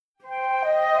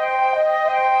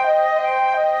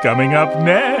Coming up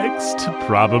next,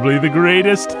 probably the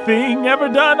greatest thing ever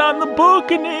done on the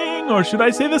bookening, or should I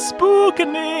say the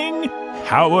spookening,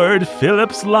 Howard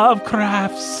Phillips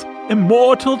Lovecraft's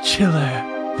immortal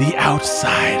chiller, The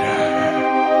Outsider.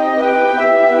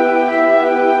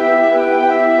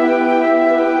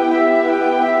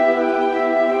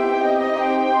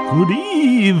 Good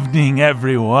evening,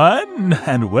 everyone,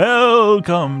 and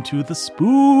welcome to the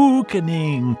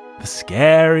spookening, the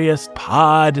scariest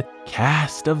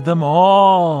podcast of them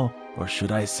all. Or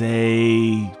should I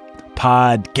say,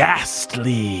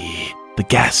 Podghastly, the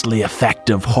ghastly effect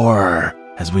of horror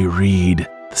as we read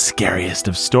the scariest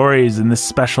of stories in this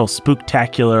special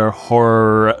spooktacular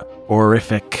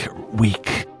horrific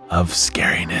week of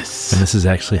scariness. And this is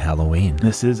actually Halloween.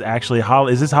 This is actually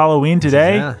Is this Halloween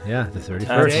today? Yeah, the 31st.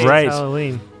 That's right.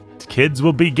 Halloween. Kids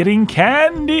will be getting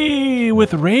candy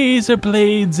with razor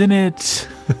blades in it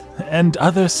and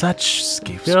other such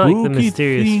spooky I feel like the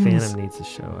mysterious things. Phantom needs to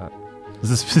show up.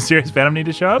 Does this mysterious Phantom need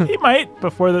to show up? He might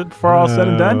before all said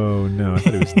and done. Oh, no, I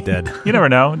thought he was dead. You never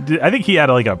know. I think he had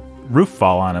like a roof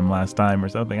fall on him last time or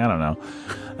something. I don't know.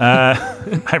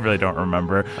 I really don't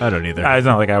remember. I don't either. It's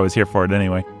not like I was here for it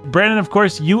anyway. Brandon, of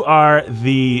course, you are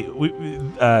the...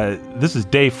 this is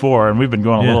day 4, and we've been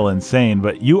going a little insane,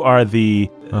 but you are the...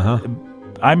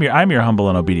 I'm your humble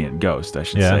and obedient ghost, I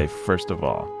should say, first of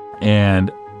all.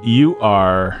 And you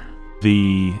are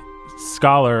the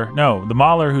scholar... No, the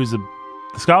mauler who's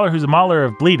the scholar who's a mauler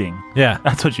of bleeding. Yeah.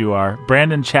 That's what you are.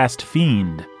 Brandon Chast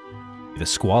Fiend. The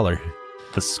squalor.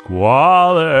 The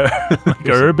squalor. Like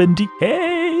urban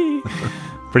decay.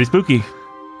 Pretty spooky.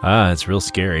 It's real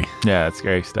scary. Yeah, it's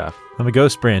scary stuff. I'm a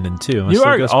ghost Brandon, too. You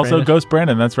are also Ghost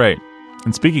Brandon, that's right.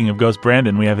 And speaking of Ghost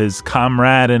Brandon, we have his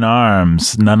comrade in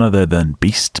arms, none other than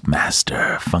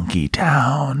Beastmaster Funky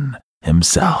Town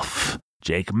himself.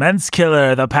 Jake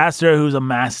Menskiller, the pastor who's a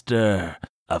master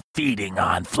of feeding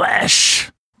on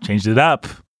flesh. Changed it up.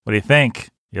 What do you think?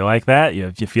 You like that?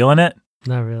 You feeling it?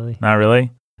 Not really. Not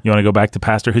really? You want to go back to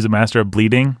pastor who's a master of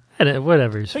bleeding?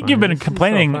 Whatever. I think you've been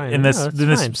complaining in this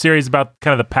series about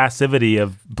kind of the passivity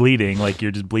of bleeding, like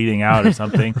you're just bleeding out or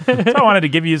something. So I wanted to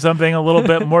give you something a little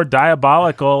bit more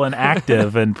diabolical and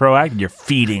active and proactive. You're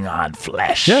feeding on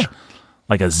flesh,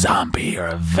 like a zombie or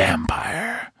a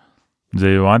vampire. Do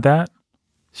you want that?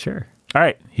 Sure. All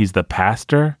right. He's the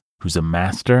pastor who's a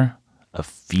master of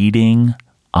feeding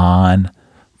on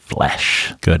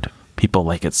flesh. Good. People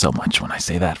like it so much when I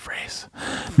say that phrase.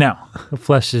 Now,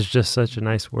 flesh is just such a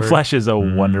nice word. Flesh is a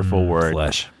wonderful word.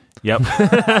 Flesh. Yep.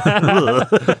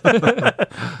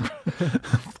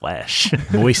 Flesh.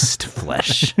 Moist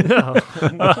flesh.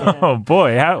 Oh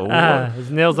boy. His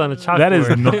nails on a chalkboard. That is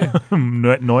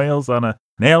nails on a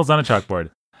chalkboard.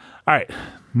 All right.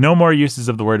 No more uses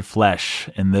of the word flesh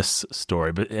in this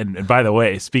story. But and by the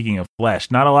way, speaking of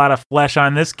flesh, not a lot of flesh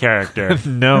on this character.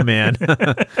 No, man.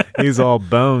 He's all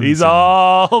bones. He's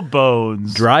all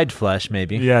bones. Dried flesh,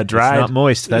 maybe. Yeah, dried. It's not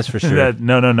moist, that's for sure.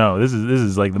 No. This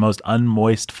is like the most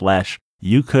unmoist flesh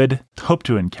you could hope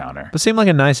to encounter. But seemed like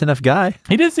a nice enough guy.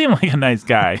 He did seem like a nice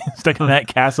guy. Stuck in that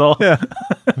castle. Yeah.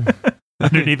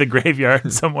 Underneath a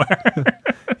graveyard somewhere.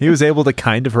 He was able to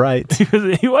kind of write.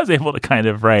 He was able to kind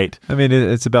of write. I mean,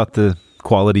 it's about the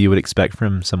quality you would expect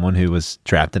from someone who was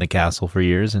trapped in a castle for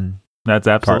years and that's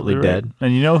absolutely partly right. dead.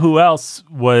 And you know who else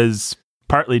was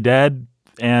partly dead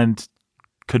and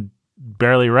could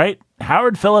barely write?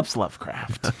 Howard Phillips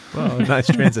Lovecraft. Well, nice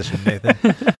transition,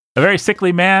 Nathan. A very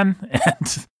sickly man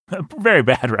and a very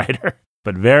bad writer,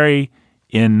 but very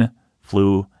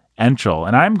influential.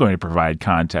 And I'm going to provide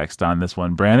context on this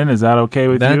one. Brandon, is that okay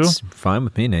with you? That's fine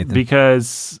with me, Nathan.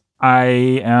 Because I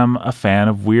am a fan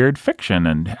of weird fiction,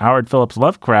 and Howard Phillips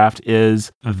Lovecraft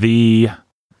is the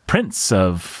prince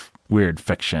of weird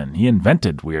fiction. He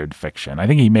invented weird fiction. I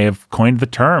think he may have coined the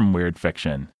term weird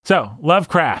fiction. So,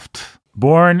 Lovecraft,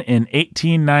 born in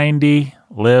 1890,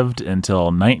 lived until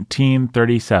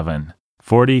 1937,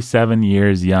 47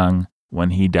 years young when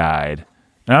he died.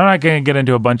 And I'm not going to get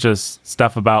into a bunch of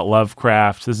stuff about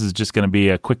Lovecraft. This is just going to be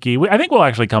a quickie. I think we'll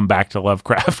actually come back to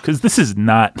Lovecraft because this is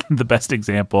not the best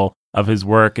example of his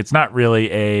work. It's not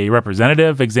really a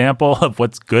representative example of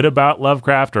what's good about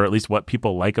Lovecraft, or at least what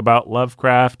people like about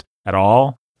Lovecraft at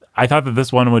all. I thought that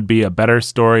this one would be a better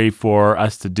story for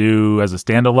us to do as a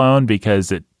standalone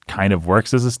because it kind of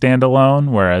works as a standalone,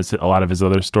 whereas a lot of his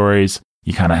other stories,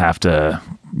 you kind of have to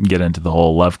get into the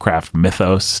whole Lovecraft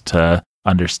mythos to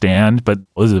understand, but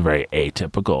this is a very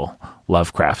atypical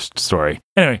Lovecraft story.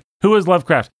 Anyway, who was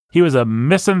Lovecraft? He was a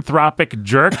misanthropic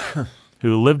jerk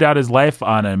who lived out his life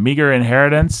on a meager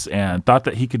inheritance and thought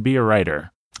that he could be a writer.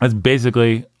 That's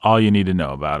basically all you need to know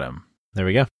about him. There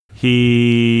we go.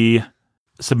 He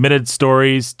submitted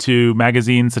stories to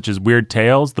magazines such as Weird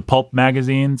Tales, the pulp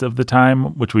magazines of the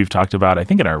time, which we've talked about, I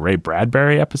think, in our Ray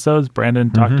Bradbury episodes. Brandon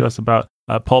talked to us about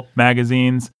pulp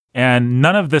magazines. And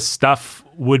none of this stuff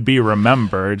would be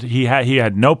remembered. He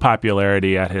had no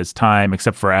popularity at his time,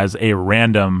 except for as a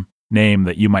random name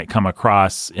that you might come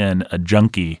across in a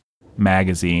junkie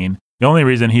magazine. The only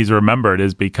reason he's remembered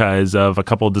is because of a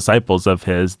couple of disciples of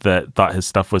his that thought his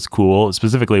stuff was cool.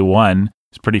 Specifically one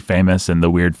who's pretty famous in the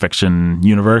weird fiction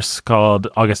universe called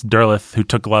August Derleth, who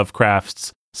took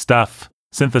Lovecraft's stuff,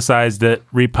 synthesized it,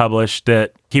 republished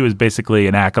it. He was basically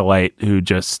an acolyte who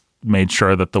just made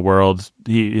sure that the world,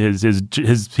 he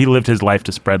lived his life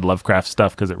to spread Lovecraft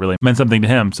stuff because it really meant something to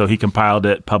him. So he compiled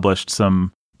it, published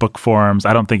some book forms.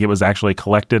 I don't think it was actually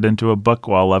collected into a book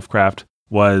while Lovecraft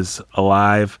was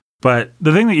alive. But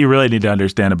the thing that you really need to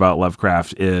understand about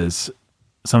Lovecraft is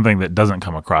something that doesn't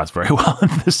come across very well in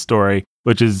this story,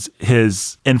 which is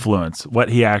his influence, what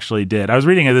he actually did. I was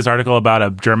reading this article about a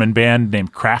German band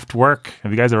named Kraftwerk.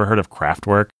 Have you guys ever heard of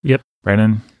Kraftwerk? Yep.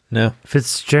 Brandon? No. If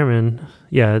it's German,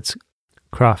 yeah, it's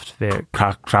Kraftwerk.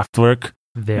 Kraftwerk?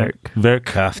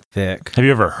 Kraftwerk. Have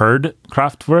you ever heard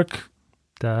Kraftwerk?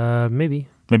 Maybe.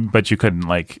 But you couldn't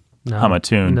hum a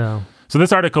tune. No. So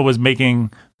this article was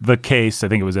making the case, I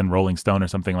think it was in Rolling Stone or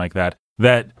something like that,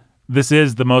 that this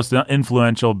is the most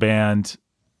influential band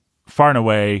far and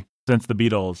away since the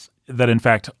Beatles, that in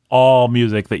fact all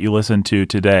music that you listen to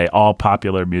today, all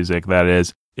popular music that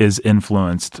is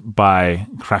influenced by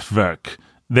Kraftwerk.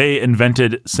 They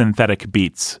invented synthetic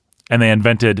beats and they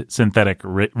invented synthetic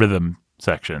rhythm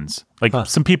sections.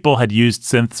 Some people had used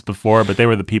synths before, but they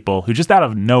were the people who just out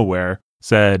of nowhere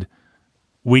said,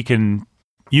 we can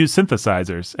use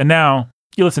synthesizers. And now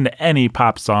you listen to any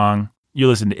pop song, you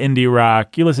listen to indie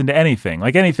rock, you listen to anything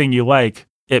you like,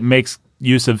 it makes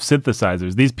use of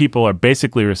synthesizers. These people are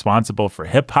basically responsible for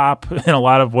hip hop in a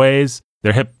lot of ways.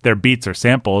 Their beats are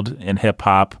sampled in hip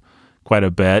hop quite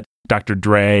a bit. Dr.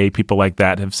 Dre, people like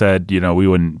that have said, we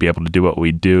wouldn't be able to do what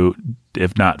we do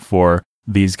if not for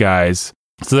these guys.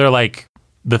 So they're like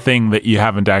the thing that you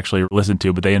haven't actually listened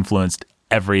to, but they influenced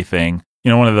everything.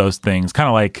 One of those things, kind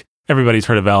of like everybody's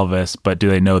heard of Elvis, but do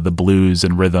they know the blues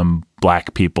and rhythm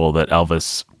black people that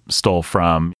Elvis stole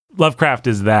from? Lovecraft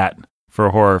is that for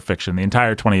horror fiction. The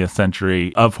entire 20th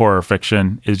century of horror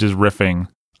fiction is just riffing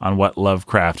on what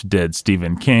Lovecraft did.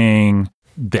 Stephen King,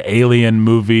 the Alien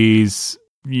movies,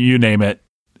 you name it,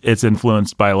 it's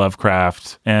influenced by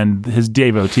Lovecraft. And his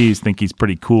devotees think he's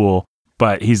pretty cool,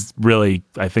 but he's really,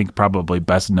 I think, probably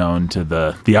best known to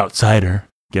the outsider.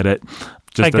 Get it?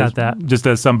 Got that. Just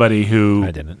as somebody who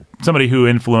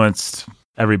influenced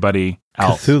everybody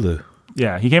else. Cthulhu.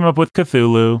 Yeah, he came up with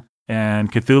Cthulhu,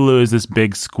 and Cthulhu is this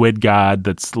big squid god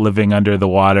that's living under the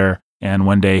water, and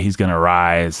one day he's going to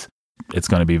rise. It's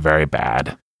going to be very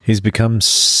bad. He's become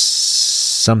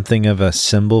something of a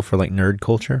symbol for nerd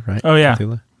culture, right? Oh yeah,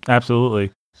 Cthulhu?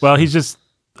 Absolutely. Well, he's just,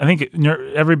 I think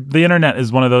the internet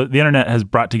is one of those, the internet has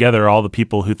brought together all the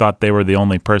people who thought they were the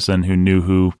only person who knew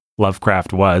who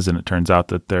Lovecraft was, and it turns out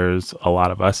that there's a lot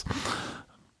of us.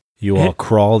 You all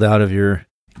crawled out of your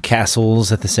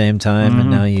castles at the same time,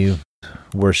 and now you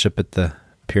worship at the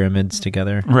pyramids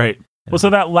together. Right. Well,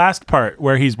 so that last part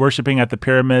where he's worshiping at the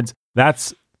pyramids,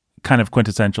 that's kind of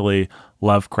quintessentially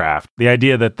Lovecraft. The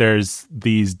idea that there's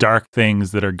these dark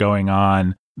things that are going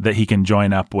on that he can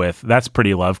join up with, that's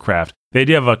pretty Lovecraft. The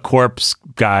idea of a corpse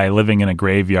guy living in a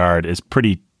graveyard is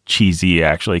pretty cheesy,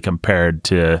 actually, compared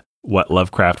to what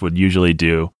Lovecraft would usually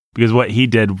do, because what he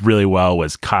did really well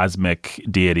was cosmic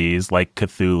deities like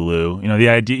Cthulhu. The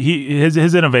idea,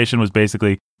 his innovation was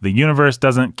basically the universe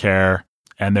doesn't care,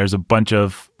 and there's a bunch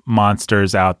of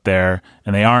monsters out there,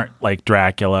 and they aren't like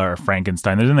Dracula or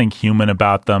Frankenstein. There's nothing human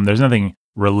about them. There's nothing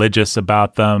religious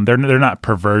about them. They're not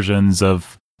perversions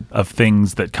of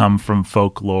things that come from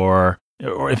folklore.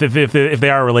 Or if they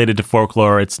are related to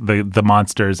folklore, it's the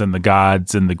monsters and the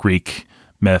gods and the Greek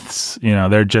myths.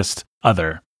 They're just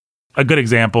other. A good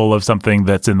example of something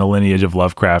that's in the lineage of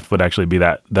Lovecraft would actually be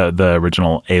that the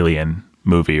original Alien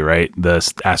movie, right? The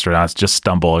astronauts just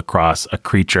stumble across a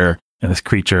creature, and this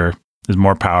creature is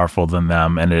more powerful than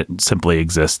them, and it simply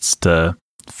exists to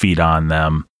feed on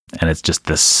them. And it's just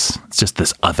this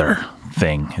other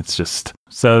thing. It's just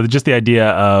the idea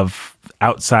of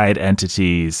outside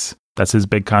entities. That's his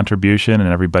big contribution,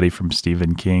 and everybody from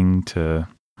Stephen King to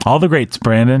all the greats,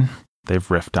 Brandon, they've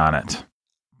riffed on it.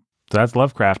 So that's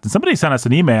Lovecraft. And somebody sent us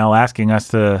an email asking us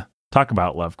to talk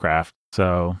about Lovecraft.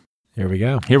 So here we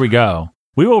go.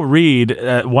 We will read,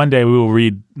 one day we will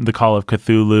read The Call of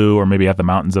Cthulhu, or maybe At the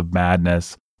Mountains of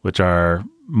Madness, which are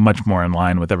much more in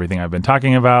line with everything I've been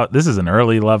talking about. This is an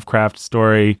early Lovecraft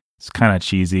story. It's kind of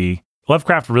cheesy.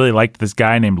 Lovecraft really liked this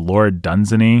guy named Lord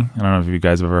Dunsany. I don't know if you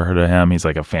guys have ever heard of him. He's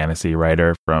like a fantasy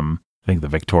writer from, I think, the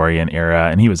Victorian era.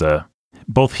 And he was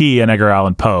both he and Edgar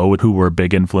Allan Poe, who were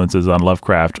big influences on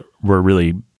Lovecraft, were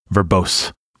really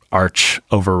verbose arch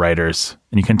overwriters.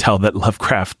 And you can tell that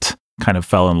Lovecraft kind of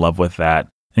fell in love with that.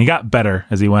 And he got better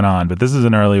as he went on, but this is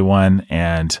an early one,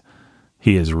 and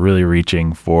he is really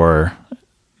reaching for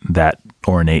that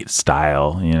ornate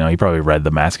style. You know, he probably read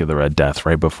The Mask of the Red Death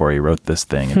right before he wrote this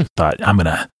thing and thought, I'm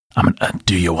gonna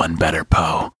do you one better,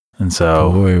 Poe. And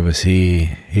so, boy, was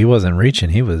he wasn't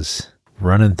reaching. He was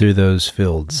running through those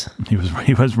fields. He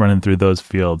was running through those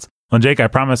fields. Well, Jake, I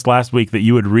promised last week that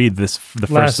you would read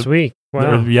last week.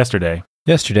 Wow. Yesterday,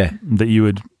 that you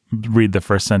would read the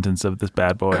first sentence of this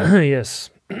bad boy. Yes.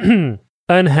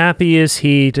 Unhappy is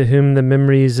he to whom the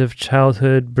memories of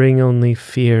childhood bring only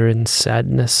fear and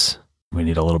sadness. We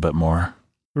need a little bit more.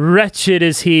 Wretched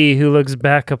is he who looks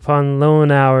back upon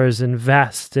lone hours in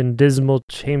vast and dismal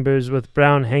chambers with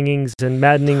brown hangings and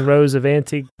maddening rows of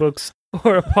antique books,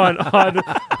 or upon odd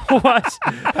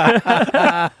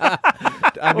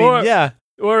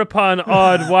or upon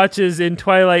odd watches in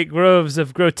twilight groves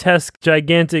of grotesque,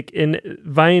 gigantic, and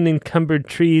vine-encumbered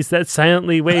trees that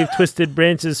silently wave twisted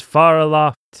branches far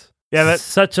aloft. Yeah, that's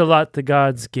such a lot the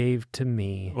gods gave to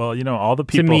me. Well, you know, all the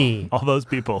people, to me, all those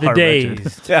people, the are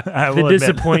dazed, the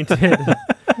disappointed,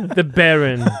 the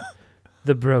barren,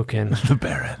 the broken, the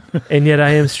barren. And yet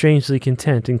I am strangely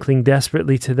content and cling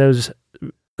desperately to those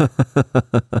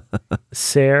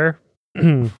sere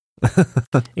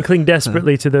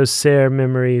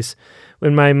memories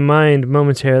when my mind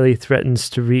momentarily threatens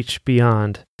to reach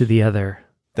beyond to the other.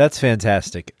 That's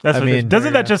fantastic. Doesn't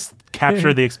that just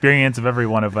capture the experience of every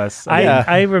one of us?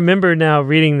 I remember now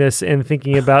reading this and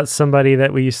thinking about somebody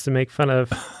that we used to make fun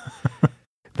of.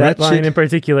 That line in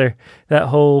particular,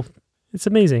 it's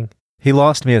amazing. He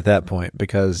lost me at that point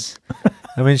because,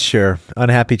 sure,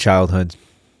 unhappy childhood.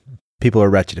 People are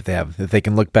wretched if they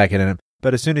can look back at it.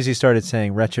 But as soon as he started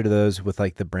saying wretched are those with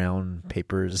like the brown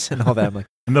papers and all that, I'm like,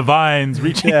 and the vines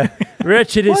reaching. Yeah.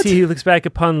 Wretched is he who looks back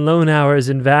upon lone hours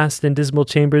in vast and dismal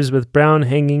chambers with brown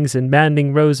hangings and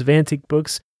maddening rows of antique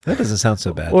books. That doesn't sound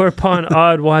so bad. Or upon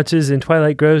odd watches in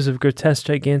twilight groves of grotesque,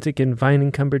 gigantic, and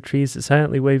vine-encumbered trees that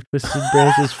silently wave twisted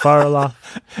branches far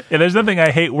aloft. Yeah, there's nothing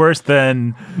I hate worse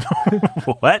than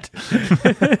what?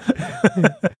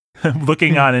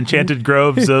 Looking on enchanted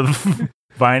groves of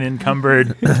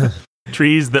vine-encumbered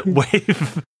trees that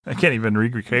wave. I can't even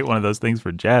recreate one of those things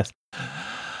for jest.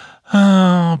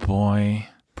 Oh, boy.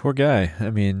 Poor guy. All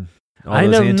I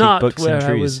those know antique not books where and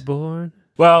trees. I was born.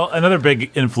 Well, another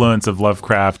big influence of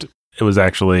Lovecraft, it was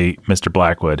actually Mr.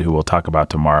 Blackwood, who we'll talk about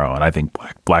tomorrow, and I think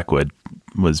Blackwood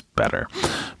was better.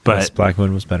 But yes, Blackwood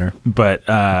was better. But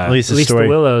at least the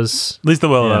Willows. At least the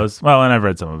Willows. Yeah. Well, and I've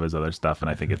read some of his other stuff,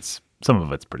 and I think some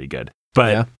of it's pretty good.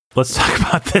 But let's talk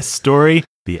about this story,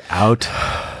 The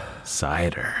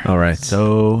Outsider. All right.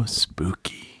 So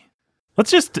spooky.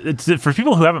 Let's for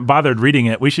people who haven't bothered reading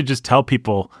it, we should just tell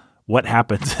people what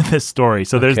happens in this story.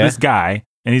 So there's this guy,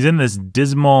 and he's in this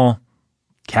dismal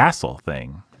castle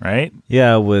thing, right?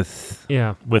 Yeah, with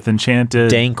enchanted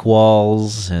dank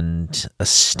walls and a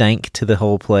stank to the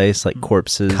whole place, like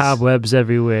corpses, cobwebs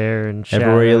everywhere, and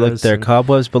everywhere you look there,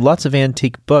 cobwebs, but lots of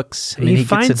antique books. He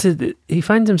finds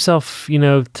himself,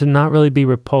 to not really be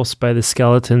repulsed by the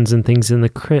skeletons and things in the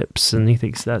crypts, and he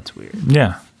thinks that's weird.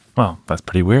 Yeah, well, that's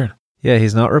pretty weird. Yeah,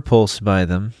 he's not repulsed by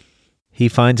them. He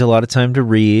finds a lot of time to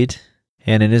read.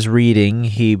 And in his reading,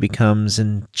 he becomes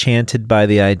enchanted by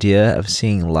the idea of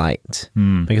seeing light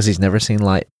because he's never seen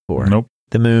light before. Nope.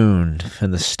 The moon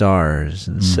and the stars.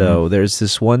 And so there's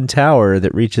this one tower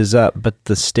that reaches up, but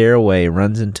the stairway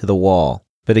runs into the wall.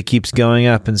 But it keeps going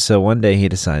up, and so one day he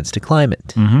decides to climb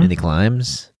it. And he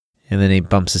climbs, and then he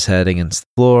bumps his head against the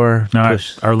floor. Now,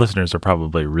 our listeners are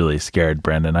probably really scared,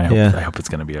 Brandon. I hope it's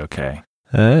going to be okay.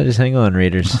 Just hang on,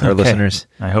 readers, our listeners.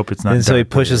 I hope it's not. And so he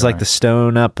pushes the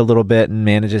stone up a little bit and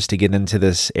manages to get into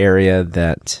this area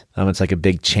that it's like a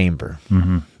big chamber.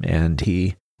 And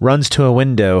he runs to a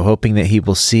window hoping that he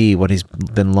will see what he's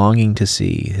been longing to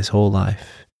see his whole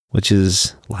life, which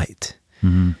is light.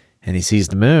 And he sees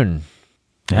the moon.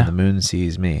 Yeah. And the moon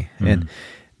sees me.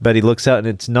 But he looks out and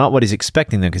it's not what he's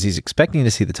expecting, though, because he's expecting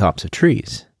to see the tops of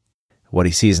trees. What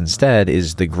he sees instead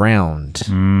is the ground.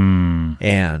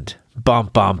 And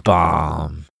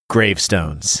bum,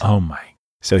 gravestones. Oh my.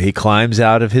 So he climbs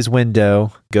out of his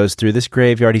window, goes through this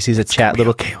graveyard. He sees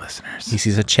listeners. He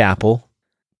sees a chapel,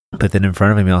 but then in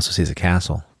front of him he also sees a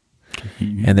castle.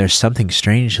 And there's something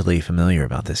strangely familiar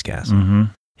about this castle.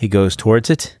 He goes towards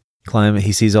it,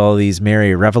 he sees all these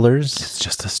merry revelers. It's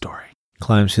just a story.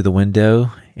 climbs through the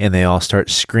window, and they all start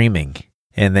screaming.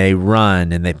 And they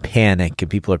run and they panic,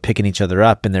 and people are picking each other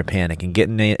up in their panic and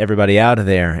getting everybody out of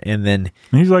there. And then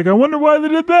he's like, I wonder why they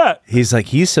did that. He's like,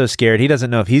 he's so scared. He doesn't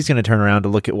know if he's going to turn around to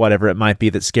look at whatever it might be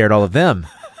that scared all of them.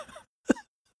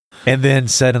 And then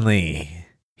suddenly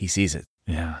he sees it.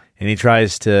 Yeah. And he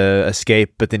tries to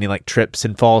escape, but then he trips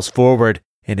and falls forward,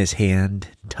 and his hand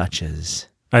touches.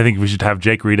 I think we should have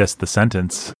Jake read us the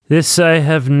sentence. This I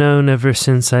have known ever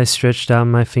since I stretched out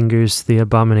my fingers, the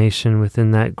abomination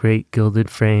within that great gilded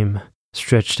frame.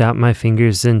 Stretched out my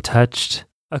fingers and touched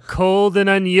a cold and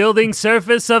unyielding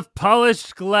surface of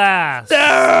polished glass.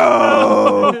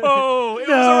 No! It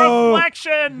was a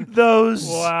reflection!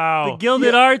 Wow. The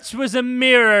gilded arch was a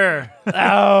mirror.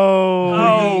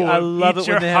 I love it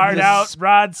your when they heart have out,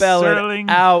 Rod spell Serling. it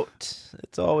out.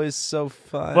 It's always so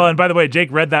fun. Well, and by the way,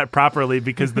 Jake read that properly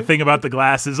because the thing about the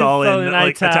glass is all in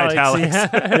italics.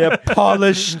 Yeah,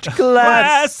 polished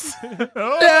glass.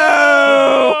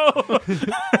 No!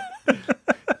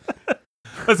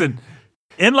 Listen,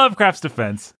 in Lovecraft's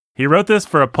defense, he wrote this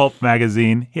for a pulp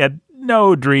magazine. He had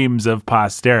no dreams of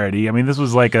posterity. I mean, this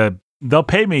was like they'll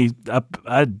pay me a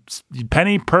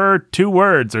penny per 2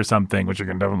 words or something, which you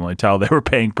can definitely tell they were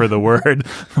paying per the word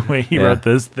the way he wrote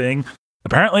this thing.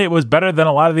 Apparently, it was better than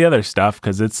a lot of the other stuff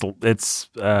because it's what's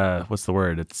the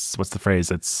word? What's the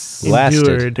phrase? It's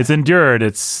lasted. It's endured.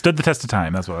 It's stood the test of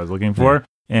time. That's what I was looking for.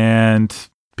 And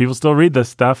people still read this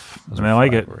stuff and they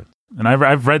like it. Words. And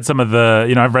I've read some of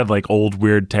the, I've read like old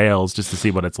weird tales just to see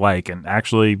what it's like. And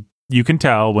actually, you can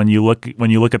tell when you look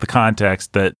at the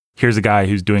context that here's a guy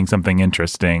who's doing something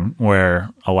interesting where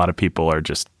a lot of people are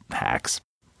just hacks.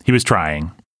 He was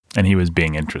trying and he was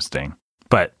being interesting,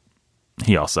 but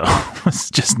he also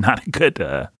was just not a good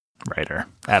writer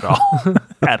at all.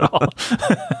 At all.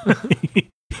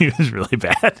 He was really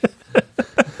bad.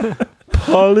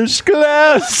 Polished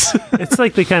glass. It's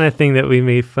like the kind of thing that we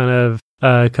made fun of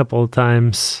a couple of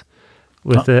times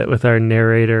with our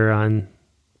narrator on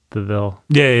the Ville.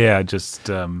 Yeah. Just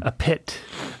a pit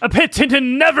into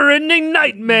never-ending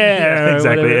nightmare. Yeah,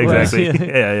 exactly.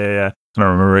 Yeah. I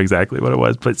don't remember exactly what it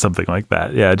was, but something like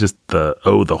that. Yeah, just the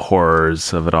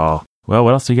horrors of it all. Well,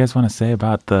 what else do you guys want to say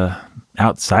about The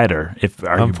Outsider?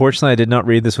 Unfortunately, I did not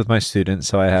read this with my students,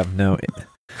 so I have no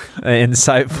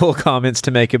insightful comments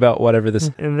to make about whatever this.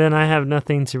 And then I have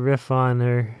nothing to riff on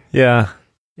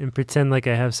and pretend like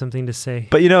I have something to say.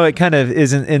 But it kind of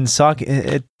isn't in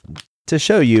Saki to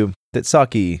show you that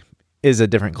Saki is a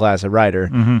different class of writer.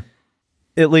 Mm-hmm.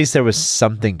 At least there was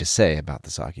something to say about the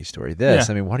Saki story.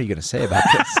 I mean, what are you going to say about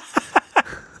this?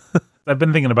 I've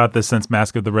been thinking about this since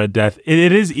Mask of the Red Death.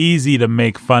 It is easy to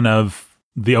make fun of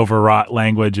the overwrought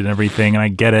language and everything, and I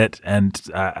get it, and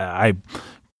I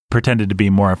pretended to be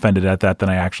more offended at that than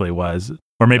I actually was.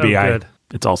 Or maybe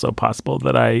it's also possible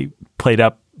that I played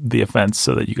up the offense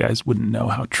so that you guys wouldn't know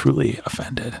how truly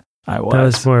offended I was. That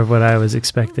was more of what I was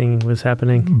expecting was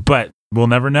happening. But we'll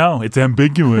never know. It's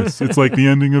ambiguous. It's like the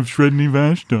ending of Shredny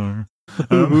Vashtar.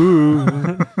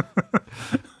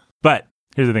 But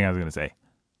here's the thing I was going to say.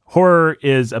 Horror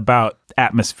is about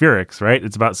atmospherics, right?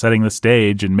 It's about setting the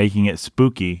stage and making it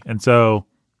spooky. And so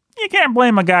you can't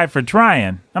blame a guy for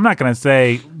trying. I'm not going to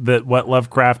say that what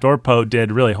Lovecraft or Poe did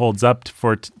really holds up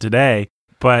for today,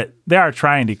 but they are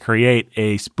trying to create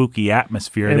a spooky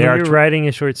atmosphere. And when you're writing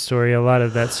a short story, a lot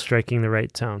of that's striking the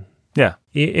right tone. Yeah.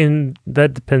 And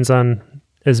that depends on,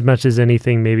 as much as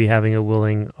anything, maybe having a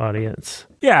willing audience.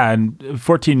 Yeah, and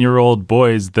 14-year-old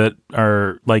boys that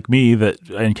are like me that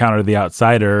encounter The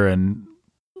Outsider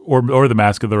or The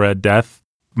Mask of the Red Death,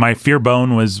 my fear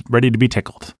bone was ready to be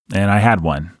tickled, and I had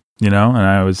one, and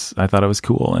I thought it was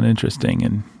cool and interesting,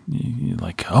 and you're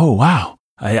like, oh wow,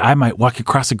 I might walk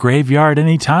across a graveyard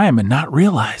anytime and not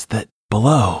realize that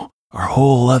below are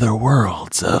whole other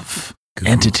worlds of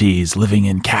entities living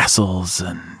in castles,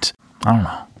 and I don't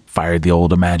know. Fired the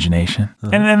old imagination. Uh-huh.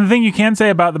 And the thing you can say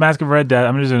about The Mask of Red Death,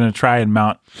 I'm just going to try and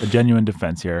mount a genuine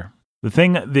defense here. The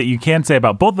thing that you can say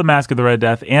about both The Mask of the Red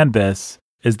Death and this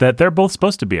is that they're both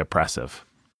supposed to be oppressive,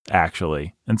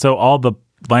 actually. And so all the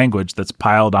language that's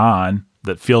piled on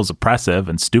that feels oppressive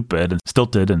and stupid and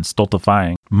stilted and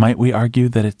stultifying, might we argue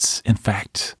that it's, in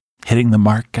fact, hitting the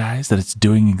mark, guys? That it's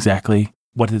doing exactly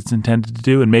what it's intended to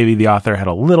do? And maybe the author had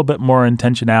a little bit more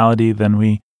intentionality than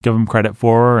we give him credit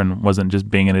for and wasn't just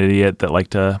being an idiot that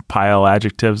liked to pile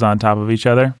adjectives on top of each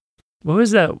other. What was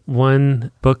that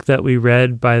one book that we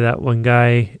read by that one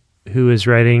guy who was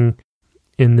writing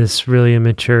in this really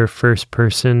immature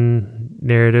first-person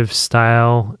narrative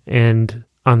style? And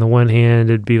on the one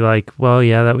hand, it'd be like, well,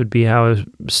 yeah, that would be how a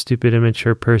stupid,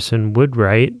 immature person would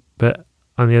write. But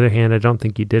On the other hand, I don't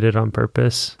think he did it on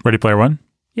purpose. Ready Player One?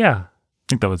 Yeah. I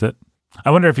think that was it. I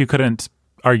wonder if you couldn't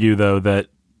argue, though, that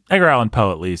Edgar Allan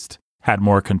Poe, at least, had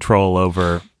more control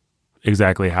over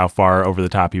exactly how far over the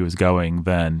top he was going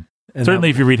than... Certainly,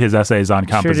 if you read his essays on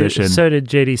composition. So did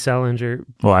J.D. Salinger.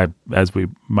 Well, I, as we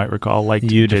might recall, liked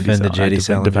you defended J.D.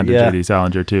 Salinger. Defended J.D.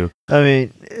 Salinger, too. I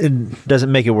mean, it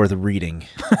doesn't make it worth reading.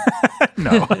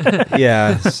 No.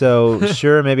 Yeah, so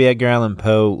sure, maybe Edgar Allan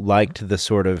Poe liked the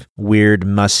sort of weird,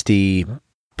 musty,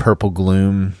 purple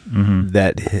gloom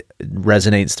that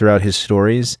resonates throughout his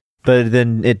stories, but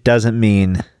then it doesn't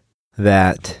mean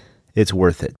that it's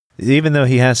worth it. Even though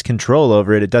he has control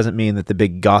over it, it doesn't mean that the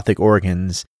big Gothic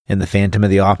organs and the Phantom of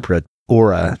the Opera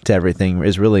aura to everything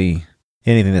is really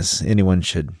anything that anyone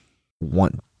should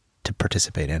want to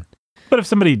participate in. But if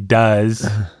somebody does...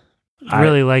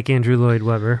 really like Andrew Lloyd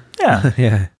Webber. Yeah.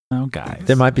 Yeah. Oh, guys.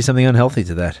 There might be something unhealthy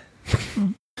to that.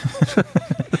 And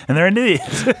they're an idiot.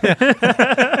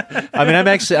 I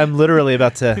mean, I'm literally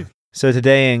about to... So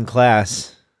today in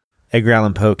class, Edgar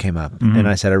Allan Poe came up, and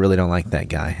I said, I really don't like that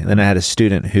guy. And then I had a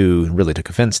student who really took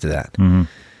offense to that. And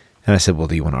I said, well,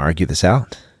 do you want to argue this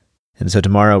out? And so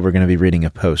tomorrow we're going to be reading a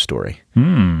Poe story.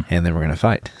 And then we're going to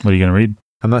fight. What are you going to read?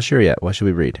 I'm not sure yet. What should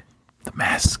we read? The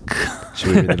Mask. Should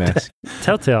we read The Mask?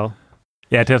 Telltale.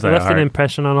 Yeah, Telltale. Left an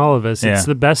impression on all of us. Yeah. It's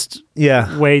the best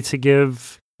way to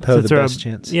give Poe the best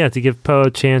chance. Yeah, to give Poe a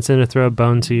chance and to throw a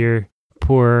bone to your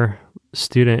poor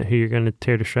student who you're going to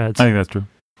tear to shreds. I think that's true.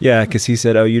 Yeah, because he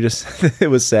said, it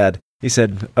was sad. He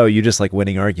said, you just like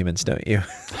winning arguments, don't you?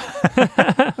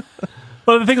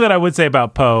 Well, the thing that I would say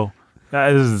about Poe,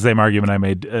 this is the same argument I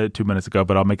made 2 minutes ago,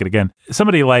 but I'll make it again.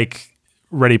 Somebody like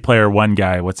Ready Player One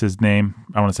guy, what's his name?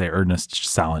 I want to say Ernest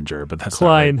Salinger, but that's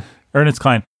Klein. Not right. Ernest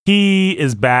Klein. He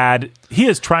is bad. He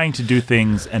is trying to do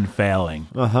things and failing.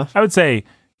 I would say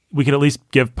we could at least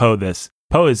give Poe this.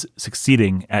 Poe is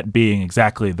succeeding at being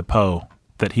exactly the Poe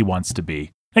that he wants to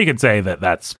be. You could say that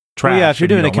that's trash. Well, yeah, if you're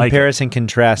doing a comparison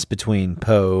contrast between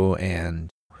Poe and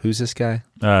who's this guy?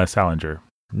 Salinger.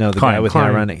 No, the guy with the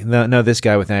ironic. No, this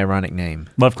guy with an ironic name.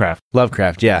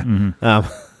 Lovecraft. Yeah.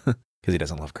 Because he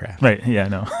doesn't love craft. Right. Yeah.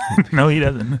 No. No, he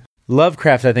doesn't.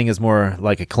 Lovecraft, I think, is more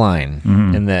like a Klein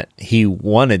in that he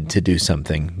wanted to do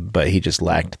something, but he just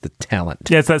lacked the talent.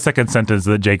 Yeah, it's that second sentence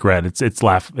that Jake read.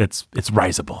 It's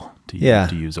risible to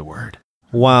use a word.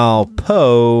 While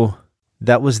Poe,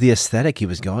 that was the aesthetic he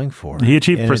was going for. He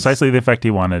achieved precisely the effect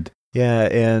he wanted. Yeah,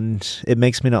 and it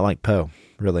makes me not like Poe,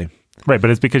 really. Right, but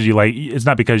it's because it's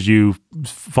not because you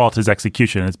fault his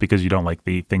execution, it's because you don't like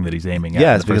the thing that he's aiming at.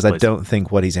 Yeah, it's because I don't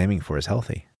think what he's aiming for is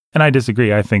healthy. And I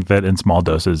disagree. I think that in small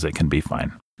doses it can be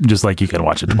fine. Just like you can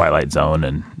watch a Twilight Zone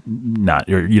and not,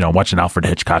 watch an Alfred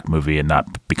Hitchcock movie and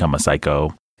not become a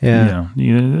psycho. Yeah.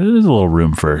 There's a little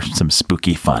room for some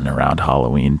spooky fun around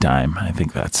Halloween time. I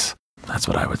think that's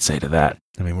what I would say to that.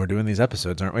 I mean, we're doing these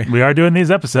episodes, aren't we? We are doing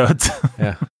these episodes.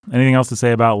 Yeah. Anything else to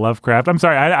say about Lovecraft? I'm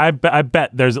sorry. I bet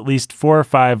there's at least 4 or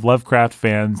 5 Lovecraft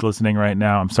fans listening right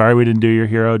now. I'm sorry we didn't do your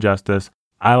hero justice.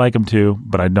 I like him too,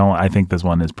 but I think this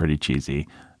one is pretty cheesy.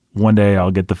 One day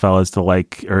I'll get the fellas to I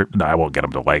won't get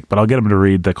them to but I'll get them to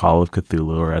read The Call of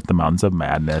Cthulhu or At the Mountains of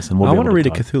Madness. And I want to read a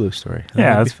Cthulhu story.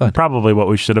 That's probably what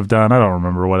we should have done. I don't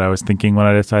remember what I was thinking when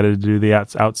I decided to do The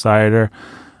Outsider.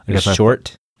 It's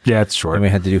short. Yeah, it's short. And we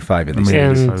had to do 5 of these.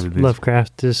 And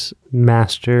Lovecraft is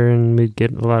master, and we'd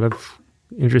get a lot of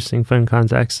interesting, fun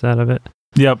context out of it.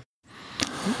 Yep.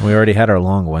 We already had our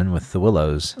long one with the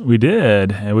Willows. We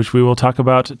did, which we will talk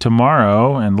about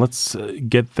tomorrow. And let's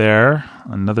get there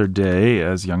another day,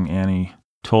 as young Annie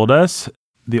told us.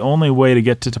 The only way to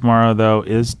get to tomorrow, though,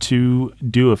 is to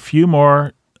do a few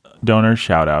more donor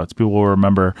shout-outs. People will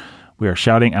remember we are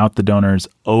shouting out the donors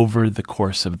over the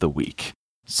course of the week.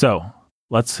 So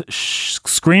let's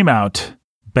scream out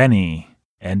Benny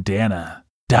and Dana.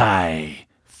 Die.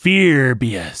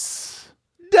 Fearbius.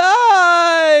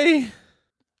 Die!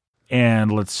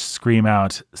 And let's scream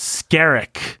out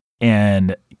Scarrick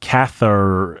and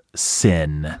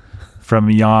Cathersin from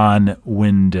Yon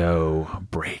Window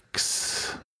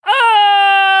Breaks.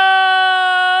 Oh!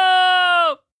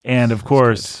 And of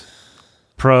course,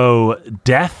 Pro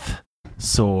Death,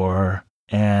 Sore,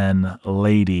 and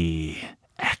Lady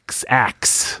X.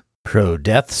 Pro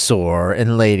Death, Sore,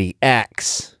 and Lady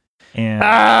X. And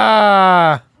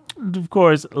of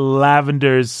course,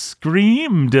 Lavender's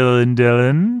Scream,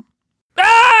 Dylan.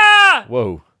 Ah!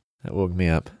 Whoa, that woke me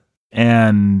up.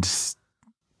 And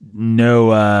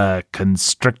Noah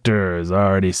Constrictor is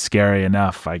already scary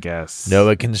enough, I guess.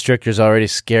 Noah Constrictor's already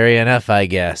scary enough, I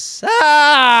guess.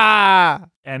 Ah!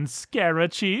 And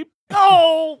Scaracheap.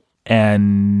 Oh!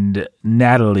 And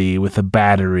Natalie with a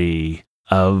battery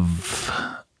of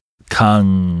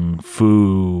kung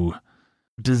fu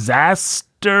disastery.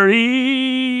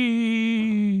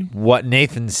 What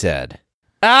Nathan said.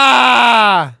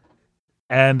 Ah!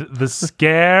 And the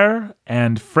scare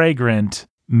and fragrant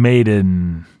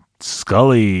maiden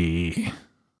Scully.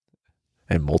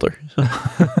 And Mulder.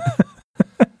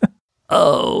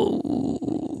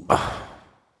 Oh.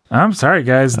 I'm sorry,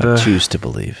 guys. I choose to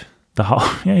believe.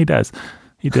 Yeah, he does.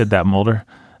 He did that, Mulder.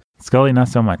 Scully, not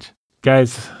so much.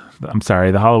 Guys, I'm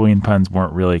sorry. The Halloween puns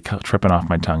weren't really tripping off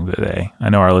my tongue today. I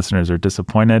know our listeners are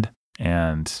disappointed,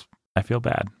 and I feel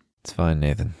bad. It's fine,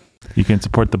 Nathan. You can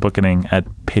support The Bookening at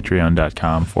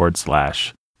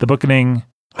patreon.com/The Bookening.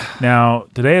 Now,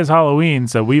 today is Halloween,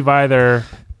 so we've either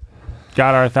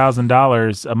got our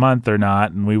 $1,000 a month or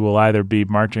not, and we will either be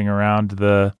marching around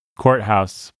the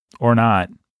courthouse or not.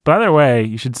 But either way,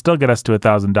 you should still get us to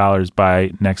 $1,000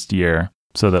 by next year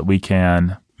so that we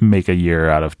can make a year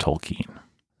out of Tolkien.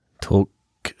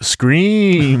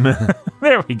 Scream!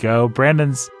 There we go.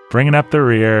 Brandon's bringing up the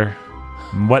rear.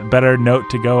 And what better note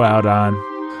to go out on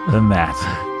than that?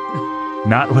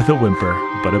 Not with a whimper,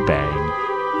 but a bang.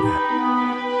 Yeah.